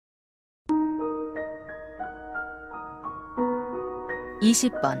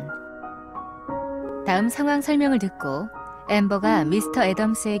20번. 다음 상황 설명을 듣고 엠버가 미스터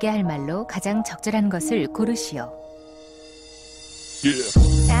애덤스에게 할 말로 가장 적절한 것을 고르시오.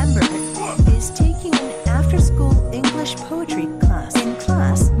 Amber is taking an after-school English poetry class. In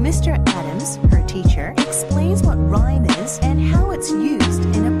class, Mr. Adams, her teacher, explains what rhyme is and how it's used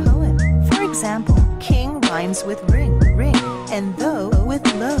in a poem. For example, king rhymes with ring, and though with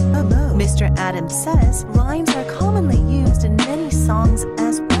low. Mr. Adams says rhymes are commonly used in many songs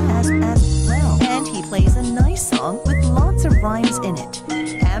as well. And he plays a nice song with lots of rhymes in it.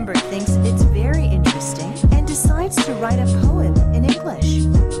 Amber thinks it's very interesting and decides to write a poem in English.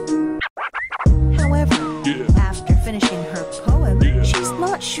 However, after finishing her poem, she's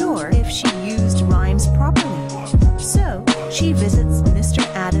not sure if she used rhymes properly. So, she visits Mr.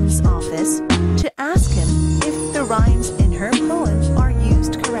 Adams' office to ask him if the rhymes in her poem are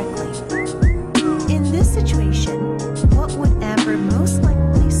used correctly. In this situation, what would Amber most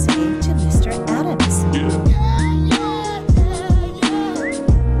likely say to Mr. Adams?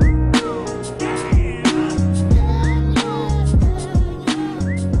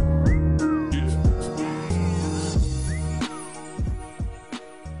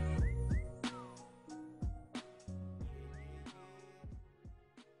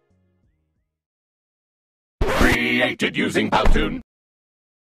 Created using Powtoon.